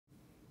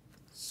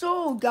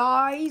So,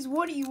 guys,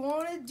 what do you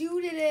want to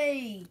do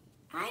today?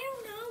 I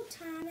don't know,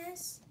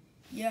 Thomas.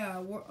 Yeah,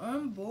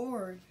 I'm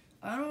bored.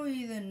 I don't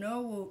even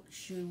know what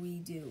should we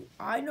do.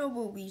 I know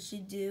what we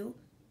should do.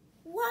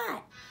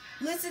 What?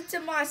 Listen to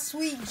my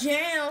sweet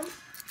jam.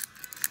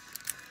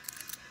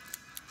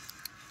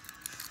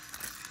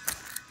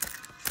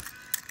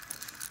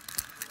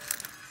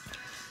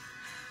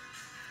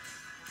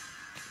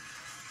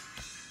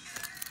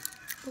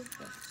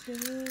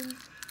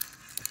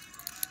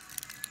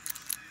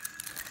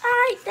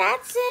 Alright,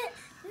 that's it.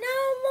 No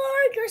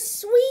more your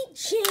sweet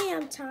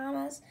jam,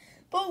 Thomas.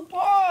 But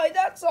why?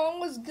 That song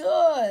was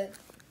good.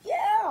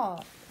 Yeah.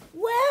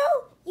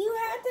 Well, you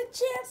had the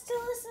chance to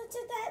listen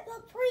to that in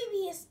the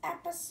previous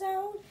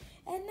episode,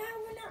 and now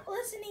we're not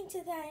listening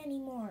to that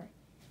anymore.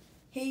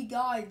 Hey,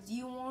 guys, do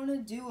you want to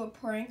do a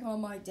prank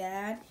on my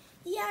dad?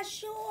 Yeah,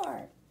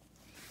 sure.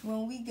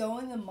 When we go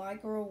in the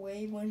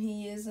microwave when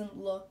he isn't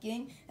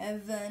looking,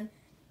 and then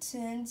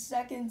 10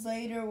 seconds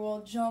later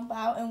we'll jump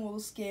out and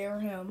we'll scare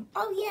him.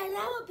 Oh yeah,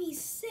 that would be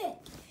sick.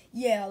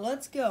 Yeah,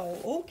 let's go.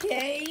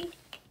 Okay.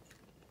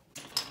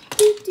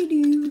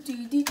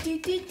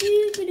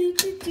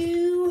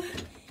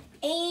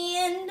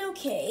 And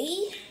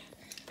okay.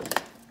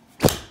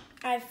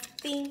 I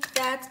think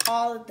that's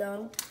all of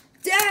them.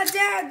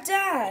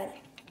 Dad!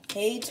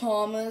 Hey,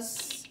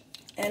 Thomas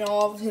and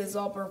all of his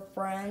other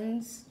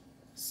friends.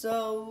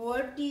 So,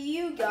 what do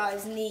you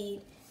guys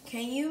need?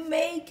 Can you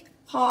make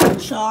hot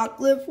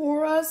chocolate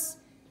for us?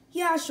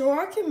 Yeah, sure,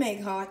 I can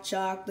make hot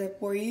chocolate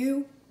for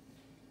you.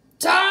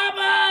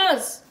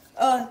 Thomas!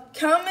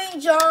 Coming,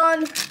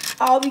 John.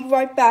 I'll be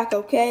right back,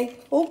 okay?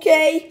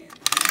 Okay.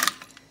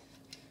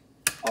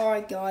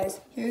 Alright,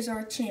 guys, here's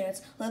our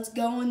chance. Let's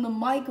go in the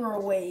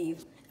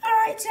microwave.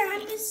 Alright,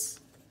 Thomas.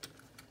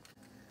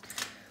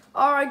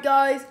 Alright,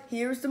 guys,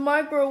 here's the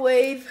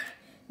microwave.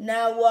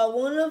 Now,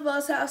 one of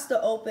us has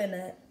to open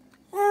it.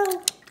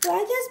 Oh, well,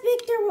 I guess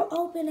Victor will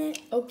open it.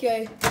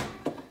 Okay.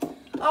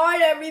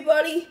 Alright,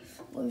 everybody.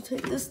 Let me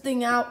take this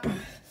thing out.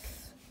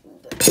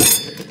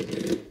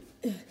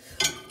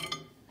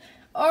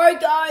 Alright,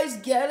 guys,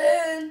 get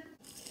in.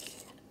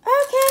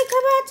 Okay,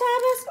 come on,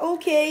 Thomas.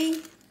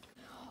 Okay.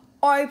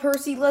 Alright,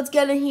 Percy, let's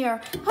get in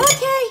here.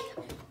 Okay.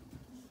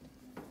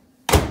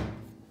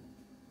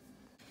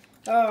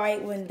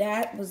 Alright, when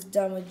that was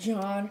done with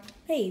John.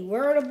 Hey,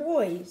 where are the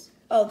boys?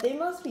 Oh, they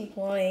must be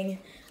playing.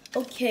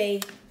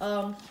 Okay,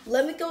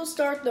 let me go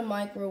start the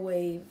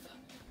microwave.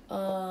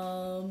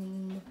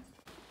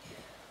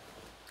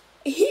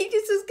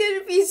 This is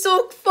gonna be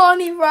so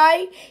funny,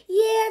 right?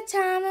 Yeah,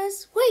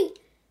 Thomas. Wait,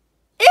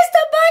 Is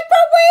the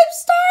microwave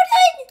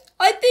starting?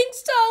 I think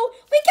so.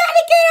 We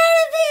gotta get out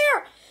of here.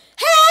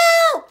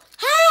 Help!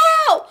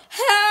 Help!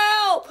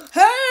 Help!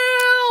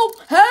 Help!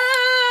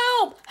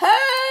 Help!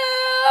 Help!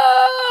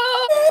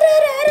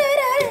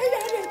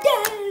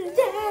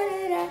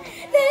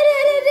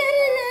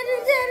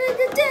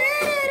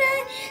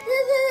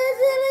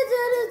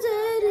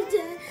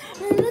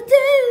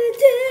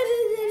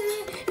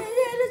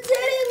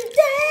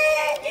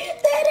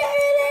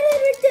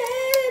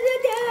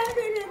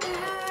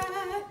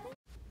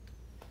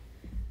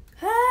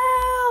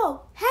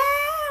 help!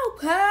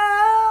 Help!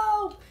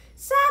 Help!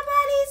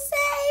 Somebody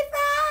save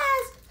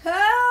us!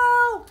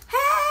 Help!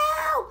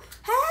 Help!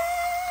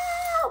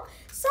 Help!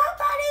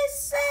 Somebody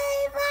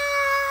save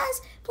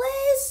us!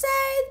 Please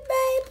save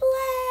me,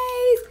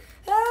 please!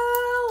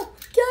 Help!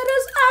 Get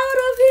us out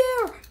of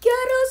here!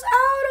 Get us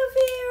out of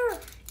here!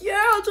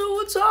 Yeah, that's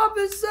what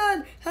Thomas said.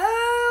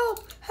 Help!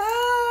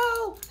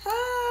 Help!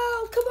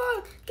 Help! Come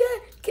on, get,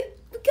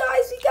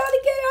 guys, we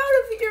gotta get out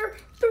of here.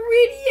 The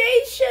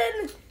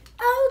radiation.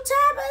 Oh,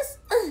 Thomas,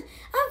 I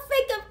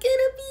think I'm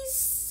gonna be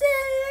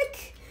sick.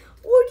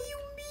 What do you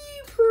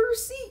mean,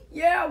 Percy?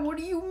 Yeah, what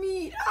do you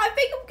mean? I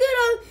think I'm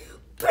gonna.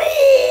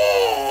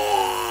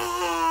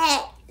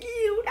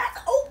 Ew,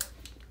 that's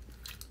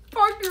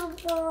fuck your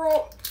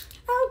world.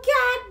 Oh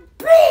God!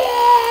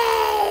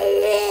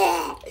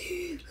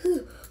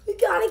 We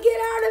gotta get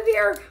out of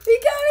here. We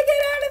gotta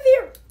get out of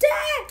here.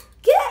 Dad!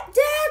 Get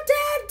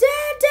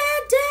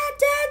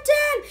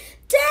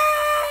Dad!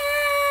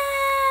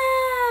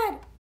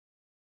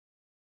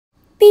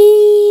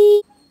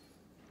 Beep.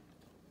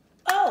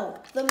 Oh,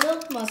 the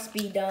milk must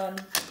be done.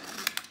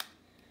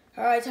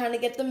 All right, time to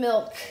get the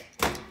milk.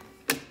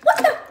 What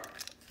the?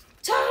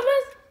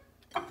 Thomas!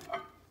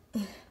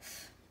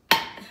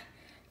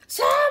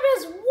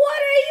 Thomas,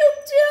 what are you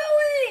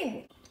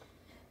doing?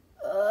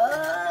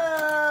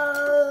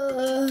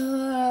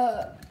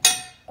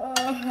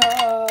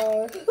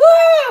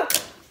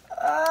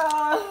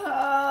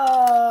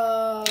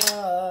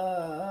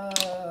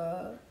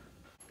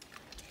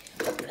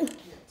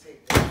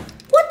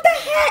 What the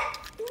heck?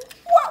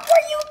 What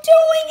were you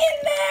doing in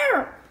there?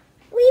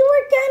 We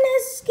were gonna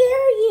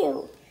scare you.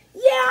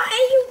 Yeah,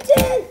 and you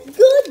did.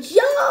 Good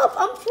job.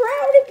 I'm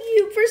proud of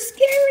you for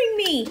scaring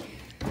me.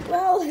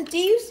 Well, do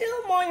you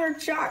still want your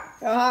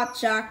hot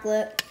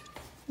chocolate?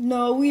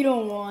 No, we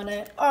don't want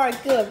it. All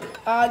right, good.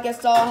 I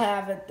guess I'll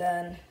have it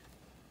then.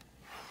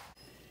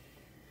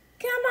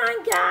 Come on,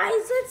 on,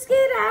 guys. Let's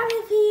get out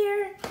of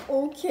here.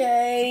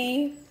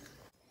 Okay.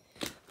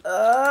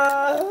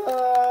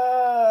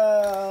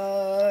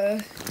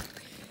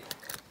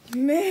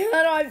 Man,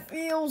 I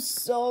feel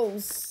so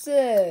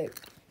sick.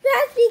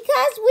 That's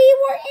because we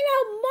were in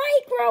a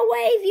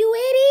microwave, you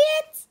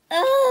idiots.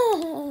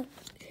 Ugh.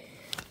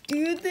 Do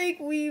you think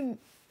we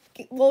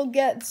will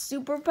get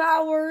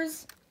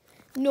superpowers?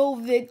 No,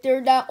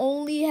 Victor, that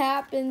only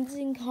happens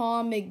in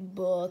comic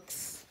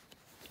books.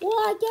 Well,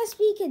 I guess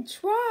we could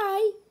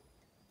try.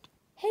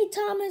 Hey,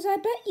 Thomas, I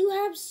bet you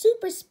have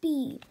super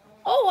speed.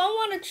 Oh, I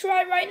want to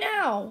try right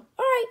now. All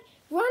right,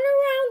 run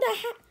around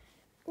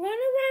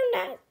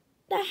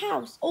the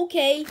house.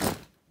 Okay.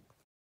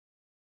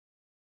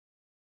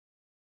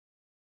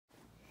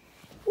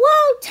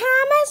 Whoa,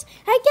 Thomas,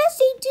 I guess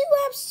you do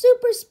have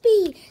super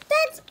speed.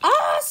 That's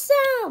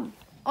awesome.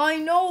 I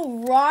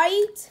know,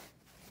 right?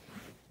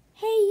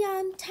 Hey,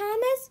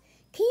 Thomas,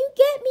 can you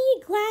get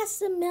me a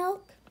glass of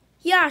milk?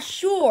 Yeah,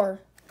 sure.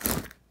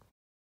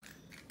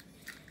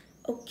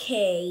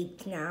 Okay,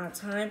 now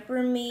time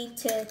for me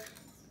to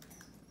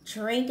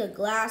drink a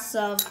glass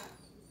of...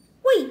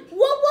 Wait,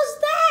 what was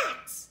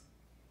that?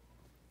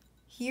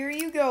 Here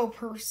you go,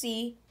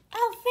 Percy.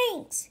 Oh,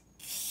 thanks.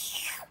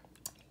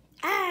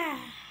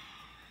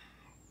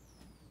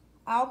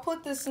 I'll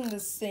put this in the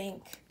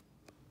sink.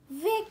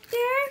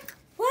 Victor,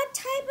 what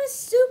type of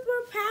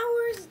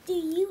superpowers do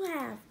you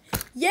have?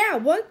 Yeah,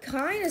 what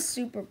kind of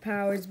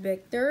superpowers,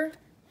 Victor?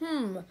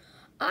 I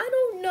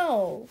don't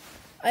know.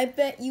 I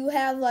bet you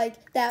have,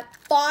 like, that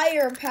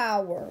fire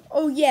power.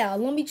 Oh, yeah,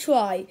 let me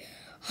try.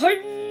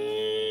 Help!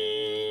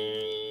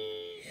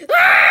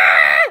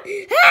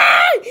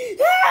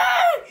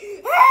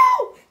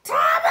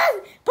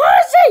 Thomas!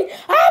 Percy!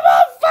 I'm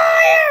on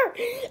fire!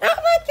 Oh,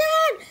 my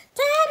God!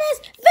 Thomas!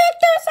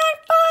 Victor's on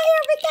fire!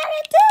 We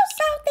gotta do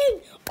something!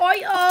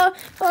 I'm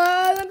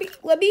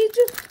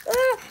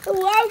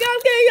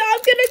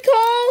gonna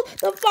call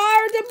the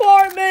fire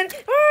department.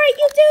 All right,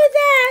 you do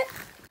that.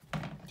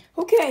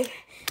 Okay.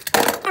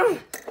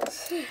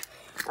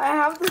 I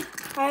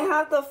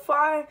have the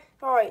fire.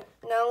 All right,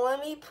 now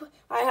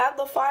I have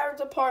the fire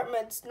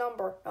department's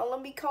number. Now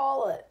let me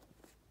call it.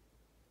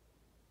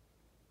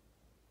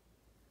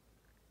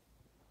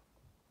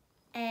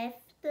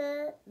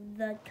 After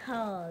the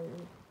call.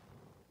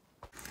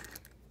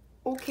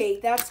 Okay,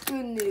 that's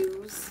good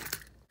news.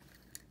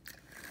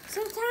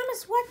 So,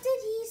 Thomas, what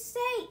did he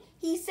say?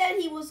 He said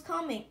he was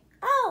coming.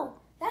 Oh,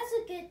 that's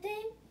a good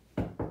thing.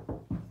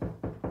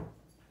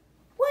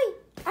 Wait,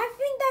 I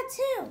think that's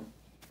him.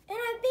 And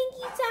I think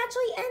he's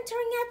actually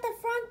entering at the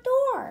front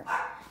door.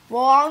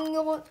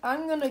 Well,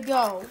 I'm gonna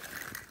go.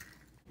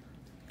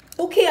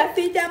 Okay, I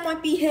think that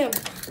might be him.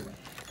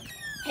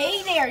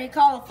 Hey there, you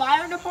call the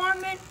fire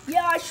department?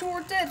 Yeah, I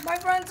sure did. My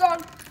friend's on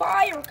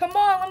fire. Come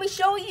on, let me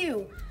show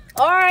you.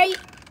 All right.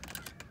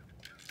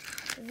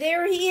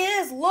 There he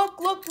is. Look.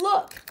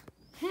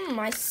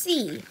 I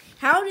see.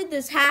 How did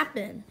this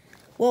happen?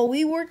 Well,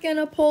 we were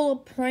gonna pull a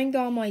prank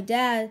on my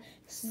dad,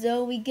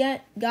 so we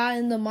got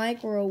in the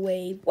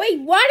microwave. Wait,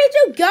 why did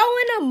you go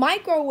in a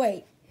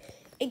microwave?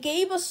 It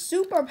gave us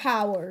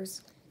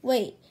superpowers.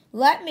 Wait,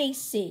 let me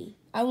see.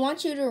 I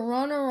want you to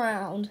run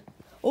around.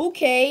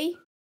 Okay.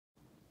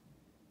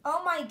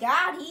 Oh my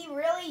God, he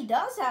really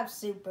does have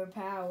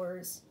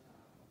superpowers.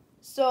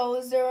 So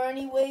is there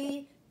any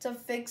way to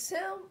fix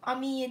him? I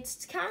mean,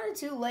 it's kind of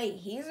too late.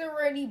 He's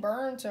already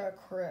burned to a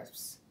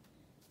crisp.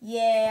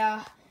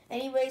 Yeah.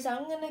 Anyways,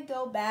 I'm going to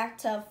go back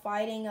to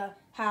fighting a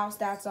house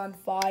that's on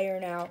fire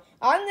now.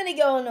 I'm going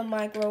to go in the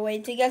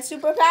microwave to get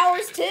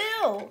superpowers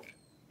too.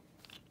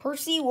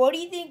 Percy, what do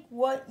you think?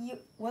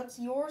 What's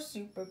your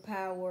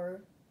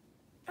superpower?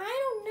 I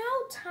don't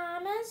know,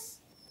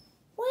 Thomas.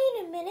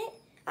 Wait a minute.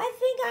 I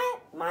think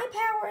my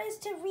power is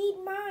to read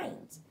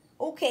minds.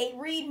 Okay,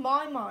 read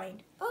my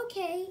mind.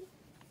 Okay.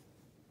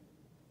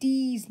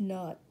 These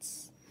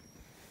nuts.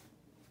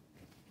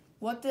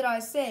 What did I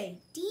say?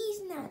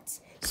 These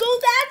nuts. So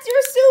that's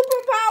your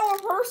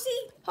superpower,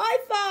 Percy. High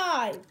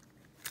five.